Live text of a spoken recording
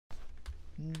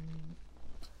Mm,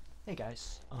 Hey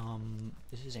guys,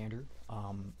 this is Andrew,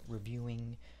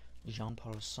 reviewing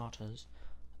Jean-Paul Sartre's,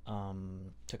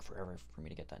 took forever for me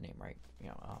to get that name right,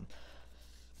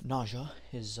 Nausea,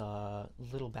 his,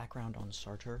 little background on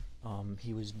Sartre.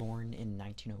 He was born in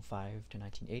 1905 to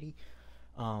 1980.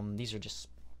 These are just,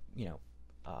 you know,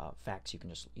 facts you can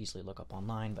just easily look up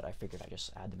online, but I figured I'd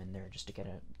just add them in there just to get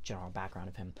a general background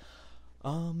of him.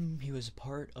 He was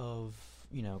part of,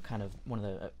 kind of one of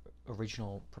the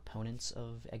original proponents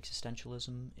of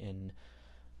existentialism in,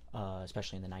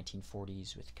 especially in the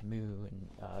 1940s with Camus and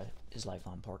his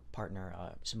lifelong partner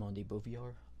Simone de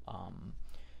Beauvoir.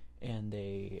 And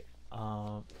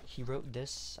he wrote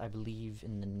this, I believe,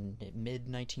 in the mid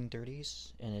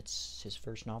 1930s, and it's his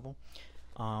first novel.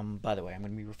 By the way, I'm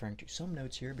going to be referring to some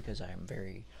notes here because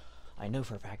I know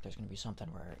for a fact there's going to be something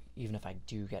where even if I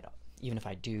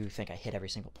do think I hit every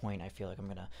single point, I feel like I'm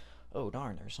gonna, oh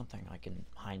darn, there's something like in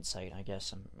hindsight, I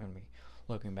guess I'm gonna be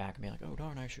looking back and be like, oh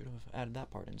darn, I should have added that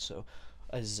part in. So,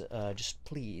 just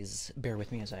please bear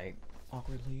with me as I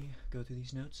awkwardly go through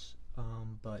these notes.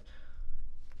 But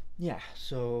yeah,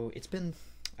 so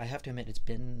I have to admit, it's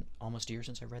been almost a year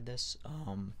since I read this.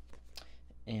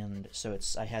 And so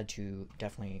I had to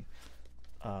definitely,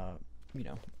 uh, you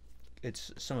know,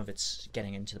 some of it's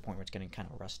getting into the point where it's getting kind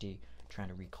of rusty, trying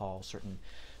to recall certain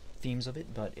themes of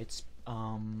it, but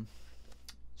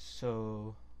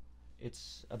so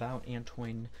it's about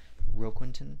Antoine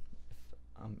Roquentin.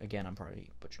 Again, I'm probably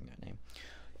butchering that name,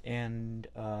 and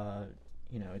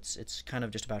it's kind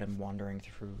of just about him wandering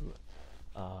through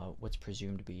what's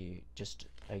presumed to be just,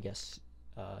 I guess,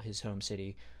 his home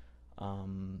city,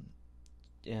 um,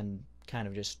 and kind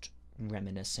of just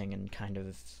reminiscing and kind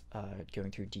of going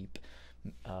through deep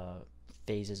uh,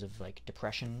 phases of like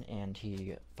depression, and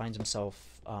he finds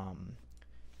himself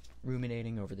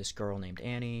ruminating over this girl named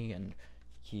Annie, and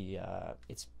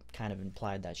it's kind of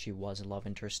implied that she was a love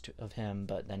interest of him,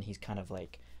 but then he's kind of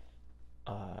like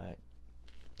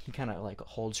he kind of like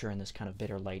holds her in this kind of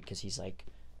bitter light because he's like,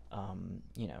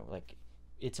 like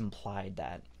it's implied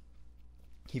that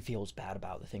he feels bad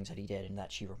about the things that he did, and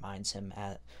that she reminds him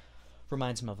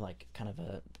of like kind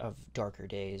of of darker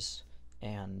days,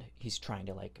 and he's trying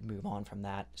to like move on from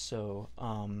that. So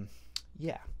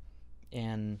yeah,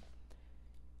 and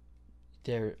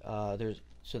there's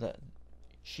so that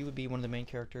she would be one of the main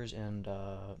characters, and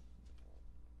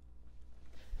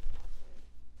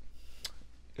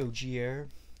Ogier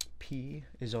P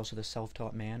is also the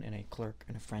self-taught man and a clerk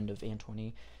and a friend of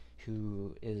Antony,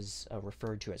 who is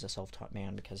referred to as a self-taught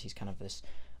man because he's kind of this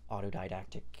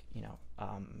autodidactic,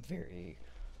 very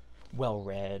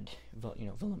well-read,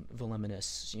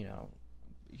 voluminous,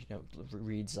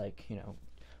 reads like,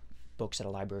 books at a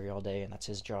library all day, and that's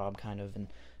his job kind of,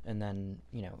 and then,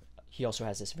 he also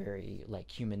has this very like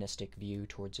humanistic view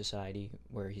towards society,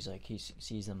 where he's like he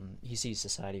sees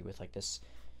society with like this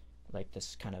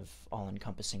kind of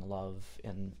all-encompassing love,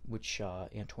 and which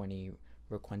Antoine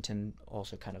Roquentin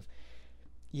also kind of,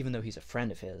 even though he's a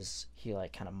friend of his, he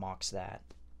like kind of mocks that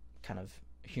kind of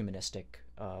humanistic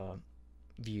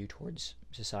view towards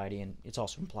society, and it's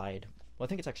also implied. Well, I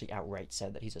think it's actually outright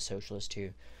said that he's a socialist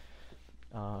too.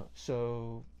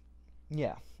 So,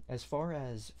 yeah, as far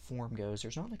as form goes,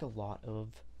 there's not like a lot of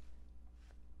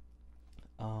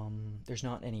there's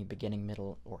not any beginning,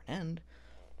 middle, or end.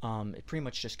 It pretty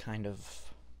much just kind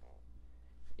of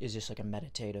is just like a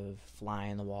meditative, fly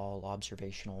in the wall,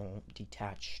 observational,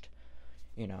 detached,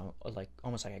 like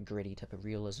almost like a gritty type of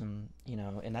realism,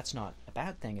 and that's not a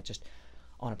bad thing. It's just,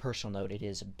 on a personal note, it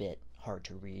is a bit hard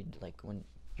to read, like when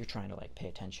you're trying to like pay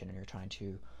attention and you're trying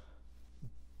to,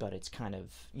 but it's kind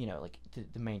of, like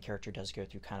the main character does go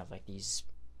through kind of like these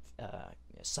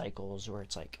cycles where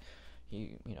it's like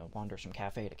he, wanders from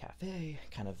cafe to cafe,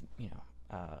 kind of,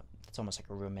 it's almost like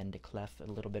a roman de clef,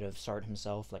 a little bit of Sartre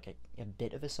himself, like a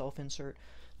bit of a self-insert,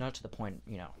 not to the point,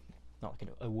 not like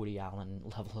a Woody Allen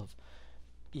level of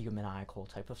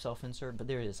egomaniacal type of self-insert, but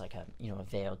there is like a, a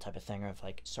veiled type of thing of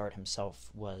like Sartre himself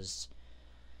was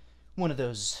one of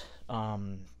those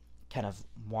kind of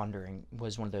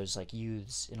was one of those like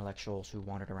youths, intellectuals who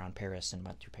wandered around Paris and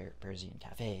went through Parisian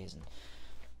cafes, and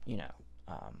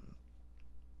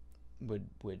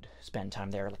would spend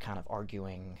time there, like, kind of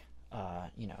arguing,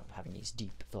 having these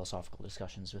deep philosophical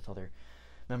discussions with other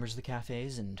members of the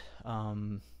cafes, and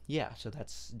yeah, so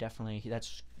that's definitely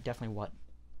what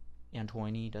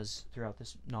Antoine does throughout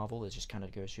this novel, is just kind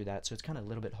of goes through that. So it's kind of a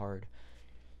little bit hard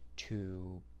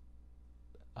to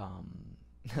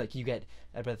like, you get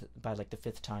by like the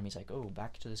fifth time he's like, oh,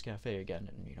 back to this cafe again,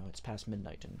 and it's past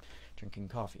midnight, and drinking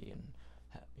coffee,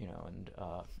 and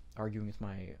arguing with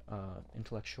my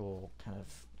intellectual kind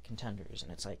of contenders,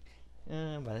 and it's like,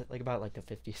 but like about like the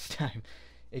 50th time,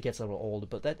 it gets a little old.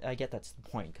 But that, I get that's the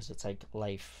point, because it's like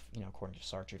life, according to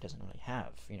Sartre, doesn't really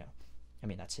have, I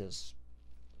mean, that's his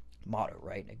motto,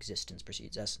 right? Existence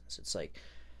precedes essence. It's like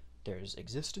there's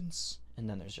existence, and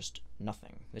then there's just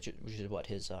nothing, which is what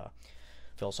his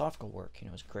philosophical work,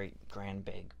 his great, grand,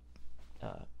 big,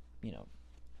 you know,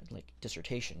 like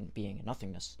dissertation, Being and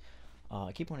Nothingness.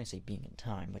 I keep wanting to say Being in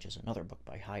Time, which is another book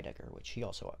by Heidegger, which he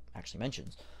also actually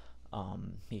mentions.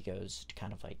 He goes to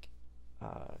kind of like,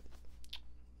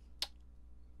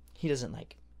 he doesn't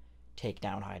like take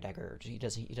down Heidegger. He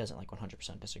doesn't like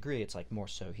 100% disagree. It's like more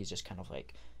so he's just kind of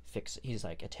like he's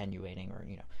like attenuating, or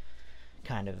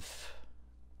kind of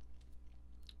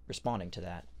responding to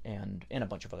that, and a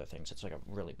bunch of other things. It's like a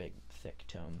really big, thick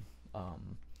tome,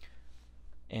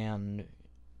 and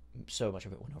so much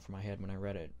of it went over my head when I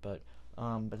read it. But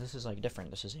this is like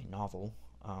different. This is a novel.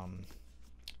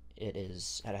 It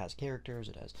has characters.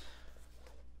 It has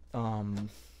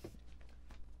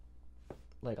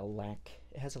like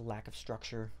it has a lack of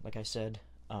structure, like I said,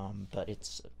 but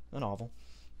it's a novel,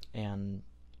 and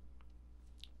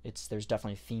there's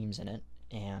definitely themes in it,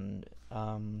 and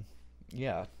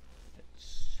yeah,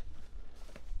 it's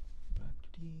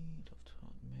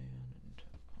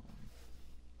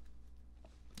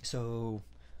so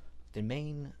the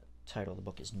main title of the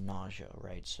book is Nausea,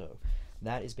 right? So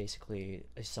that is basically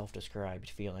a self-described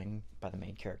feeling by the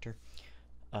main character,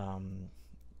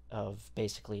 of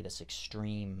basically this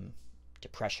extreme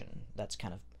depression that's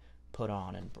kind of put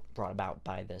on and brought about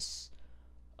by this,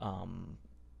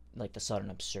 like the sudden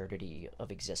absurdity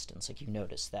of existence. Like you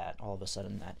notice that all of a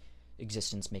sudden that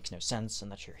existence makes no sense,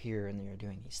 and that you're here and you're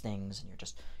doing these things and you're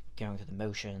just going through the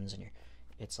motions, and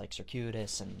it's like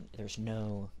circuitous, and there's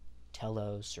no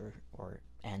telos or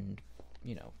end,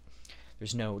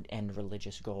 there's no end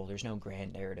religious goal, there's no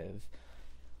grand narrative.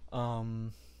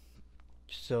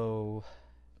 So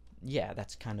yeah,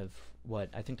 that's kind of what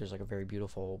I think. There's like a very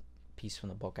beautiful piece from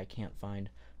the book I can't find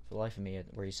for the life of me,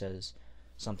 where he says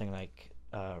something like,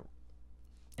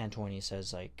 Antoni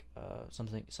says like,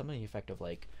 something to the effect of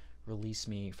like, release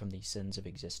me from the sins of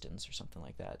existence, or something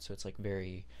like that. So it's like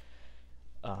very,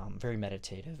 very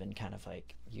meditative, and kind of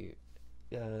like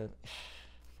a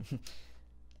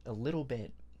little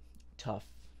bit tough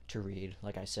to read,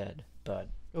 like I said, but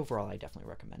overall I definitely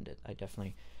recommend it.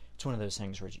 It's one of those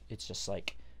things where it's just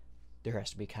like, there has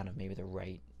to be kind of maybe the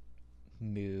right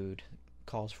mood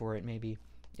calls for it, maybe,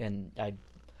 and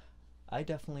I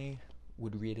definitely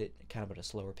would read it kind of at a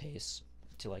slower pace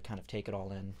to like kind of take it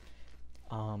all in.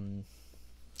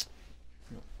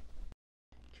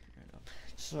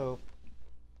 So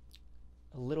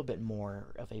a little bit more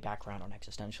of a background on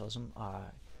existentialism.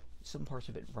 Some parts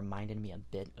of it reminded me a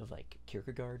bit of like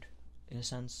Kierkegaard, in a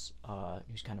sense.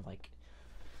 Who's kind of like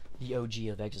the OG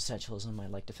of existentialism, I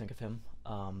like to think of him,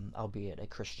 albeit a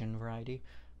Christian variety.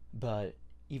 But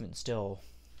even still,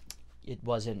 it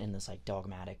wasn't in this like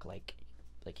dogmatic, like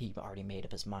he already made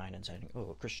up his mind and said,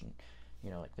 oh, a Christian,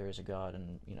 like there is a God,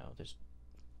 and there's,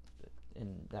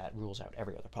 and that rules out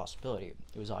every other possibility.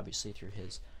 It was obviously through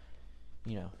his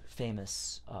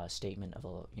famous statement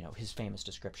of his famous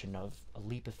description of a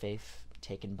leap of faith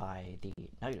taken by the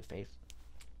Knight of Faith,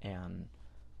 and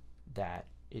that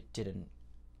it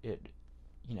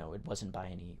wasn't by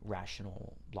any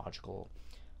rational, logical,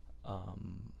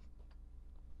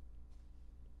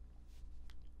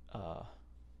 it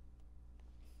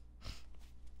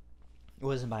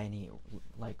wasn't by any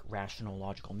like rational,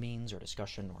 logical means or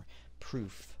discussion or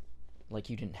proof.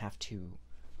 Like you didn't have to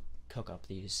cook up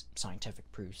these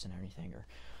scientific proofs and everything,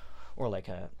 or like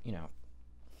a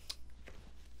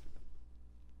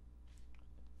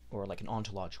or like an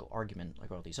ontological argument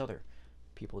like all these other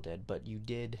people did, but you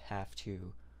did have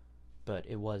to, but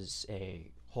it was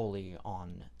a wholly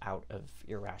out of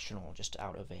irrational, just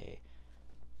out of a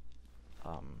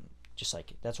just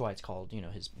like, that's why it's called,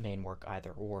 his main work,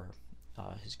 Either Or,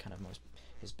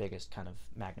 his biggest kind of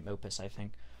magnum opus, I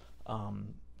think,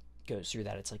 goes through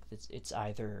that. It's like it's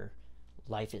either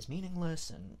life is meaningless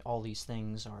and all these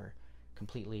things are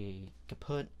completely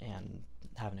kaput and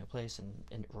have no place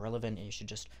and irrelevant, and you should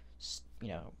just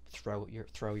throw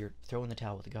in the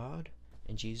towel with God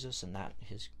and Jesus and that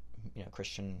his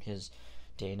his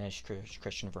Danish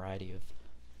Christian variety of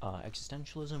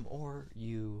existentialism, or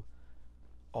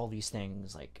all these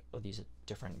things, like these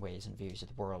different ways and views of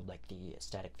the world, like the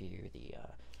aesthetic view,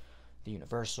 the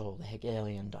universal, the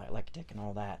Hegelian dialectic, and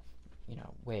all that,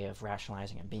 way of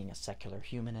rationalizing and being a secular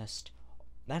humanist.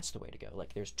 That's the way to go.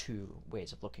 Like, there's two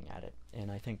ways of looking at it,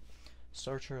 and I think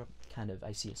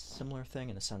I see a similar thing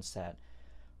in the sense that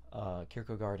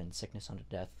Kierkegaard in Sickness Unto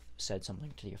Death said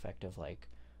something to the effect of like,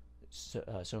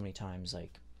 so many times,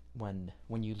 like when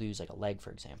you lose like a leg,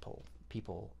 for example,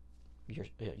 people,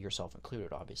 yourself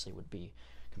included, obviously, would be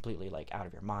completely like out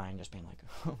of your mind, just being like,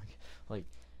 oh my God. Like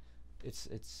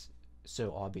it's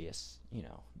so obvious, you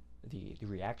know, the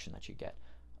reaction that you get.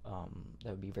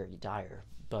 That would be very dire.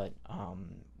 But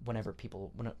when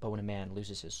a man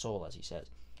loses his soul, as he says,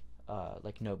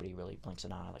 like nobody really blinks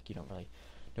an eye. Like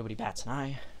nobody bats an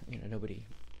eye. You know, nobody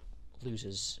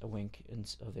loses a wink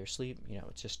of their sleep. You know,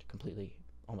 it's just completely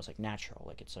almost like natural.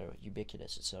 Like it's so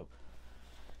ubiquitous.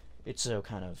 It's so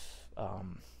kind of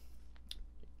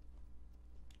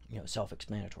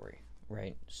self-explanatory,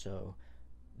 right? So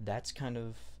that's kind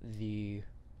of the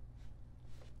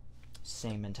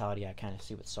same mentality I kind of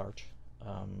see with Sartre.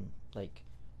 Like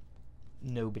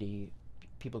nobody,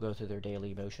 people go through their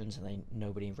daily emotions, and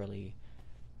nobody really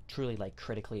truly like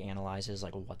critically analyzes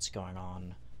like what's going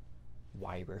on,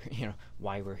 why we're here,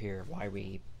 why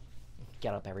we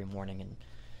get up every morning and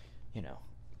you know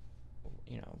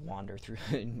wander through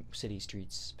city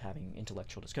streets having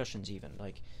intellectual discussions, even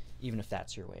if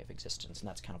that's your way of existence. And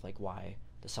that's kind of like why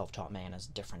the self-taught man is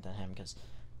different than him, because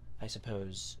I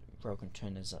suppose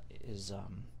Roquentin is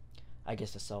I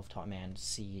guess the self-taught man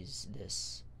sees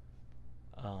this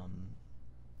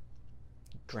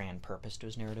grand purpose to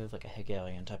his narrative, like a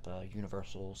Hegelian type of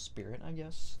universal spirit, I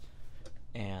guess,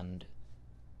 and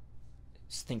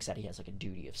thinks that he has like a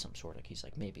duty of some sort. Like he's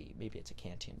like maybe it's a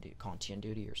Kantian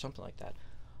duty or something like that.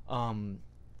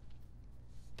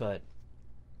 But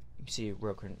you see,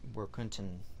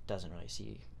 Roquentin doesn't really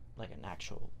see like an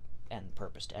actual end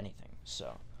purpose to anything.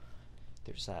 So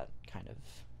there's that kind of.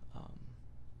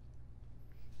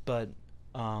 But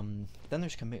then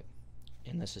there's Camus,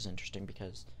 and this is interesting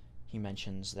because he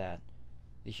mentions that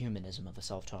the humanism of the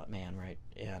self-taught man, right?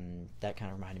 And that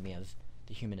kind of reminded me of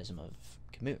the humanism of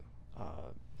Camus,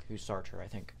 who's Sartre, I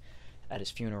think, at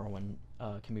his funeral when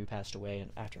Camus passed away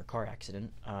after a car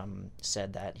accident,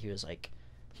 said that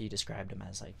he described him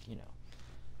as like,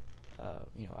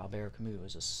 Albert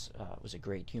Camus was a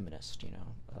great humanist,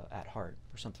 at heart,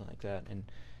 or something like that. And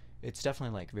it's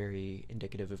definitely like very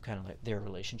indicative of kind of like their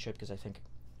relationship, because I think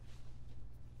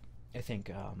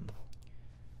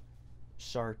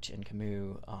Sartre and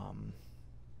Camus,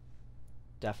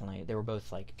 definitely, they were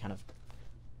both like kind of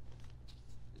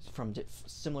from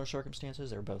similar circumstances.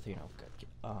 They were both, in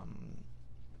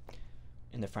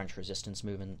the French Resistance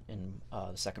movement in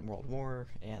the Second World War,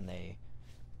 and they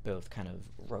both kind of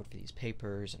wrote for these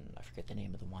papers, and I forget the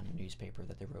name of the one newspaper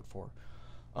that they wrote for.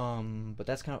 But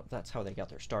that's how they got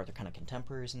their start. They're kind of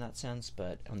contemporaries in that sense.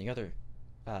 But on the other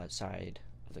side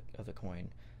of the coin,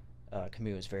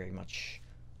 Camus is very much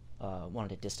wanted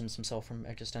to distance himself from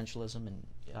existentialism,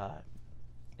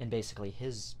 and basically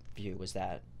his view was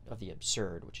that of the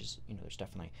absurd, which is, there's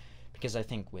definitely, because I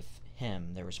think with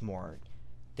him there's a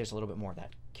little bit more of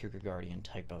that Kierkegaardian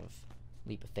type of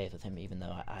leap of faith with him, even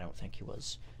though I don't think he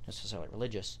was necessarily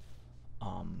religious.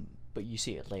 But you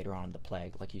see it later on in the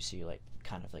Plague, like you see like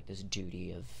kind of like this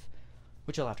duty of,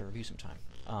 which I'll have to review sometime.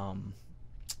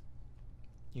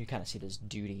 You kind of see this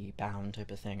duty bound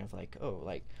type of thing of like, oh,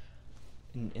 like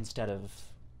instead of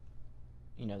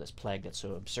this plague that's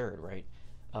so absurd, right?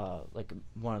 Like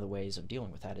one of the ways of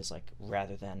dealing with that is like,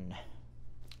 rather than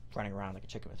running around like a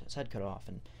chicken with his head cut off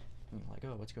and like,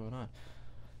 oh, what's going on,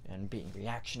 and being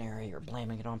reactionary or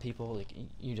blaming it on people, like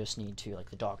you just need to, like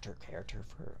the doctor character,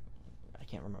 for I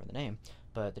can't remember the name,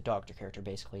 but the doctor character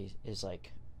basically is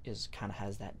kind of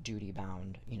has that duty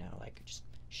bound, like just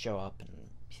show up and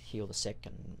heal the sick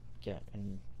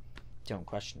and don't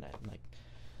question it, like,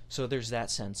 so there's that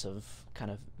sense of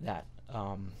kind of that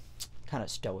kind of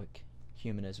stoic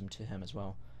humanism to him as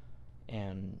well,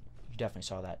 and you definitely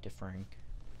saw that differing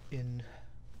in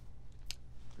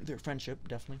their friendship,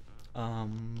 definitely.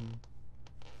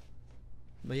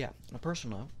 But yeah, on a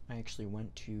personal note, I actually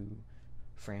went to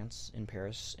France, in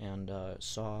Paris, and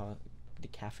saw the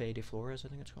Café des Flores, I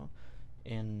think it's called,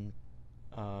 and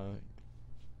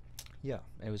yeah,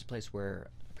 it was a place where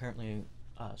apparently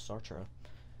Sartre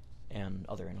and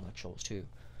other intellectuals too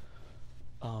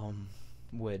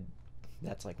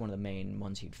that's like one of the main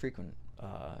ones he'd frequent,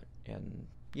 and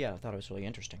yeah, I thought it was really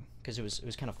interesting because it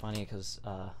was kind of funny because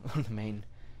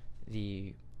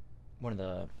one of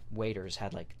the waiters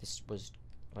had like, this was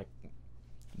like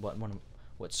what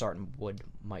Sartre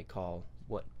might call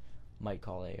a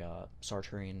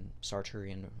Sartrean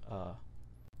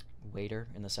waiter,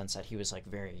 in the sense that he was like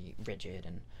very rigid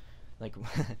and like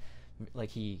like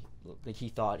he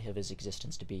thought of his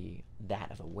existence to be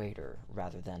that of a waiter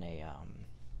rather than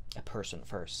a person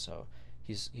first. So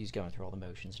he's going through all the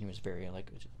motions, and he was very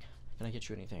like, can I get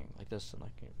you anything like this, and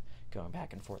like going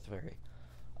back and forth very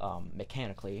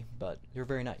mechanically, but they're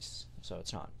very nice, so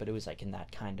it's not. But it was like in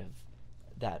that kind of,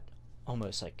 that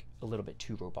almost like a little bit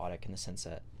too robotic, in the sense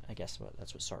that I guess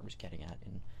that's what Sartre was getting at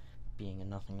in being in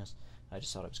nothingness. I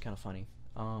just thought it was kind of funny.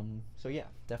 So yeah,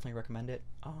 definitely recommend it.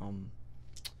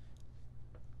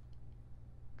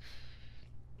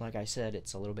 Like I said,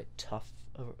 it's a little bit tough.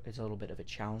 It's a little bit of a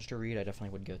challenge to read. I definitely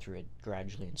would go through it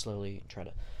gradually and slowly and try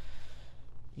to,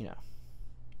 you know,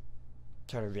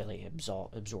 try to really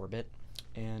absorb it.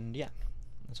 And yeah,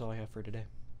 that's all I have for today.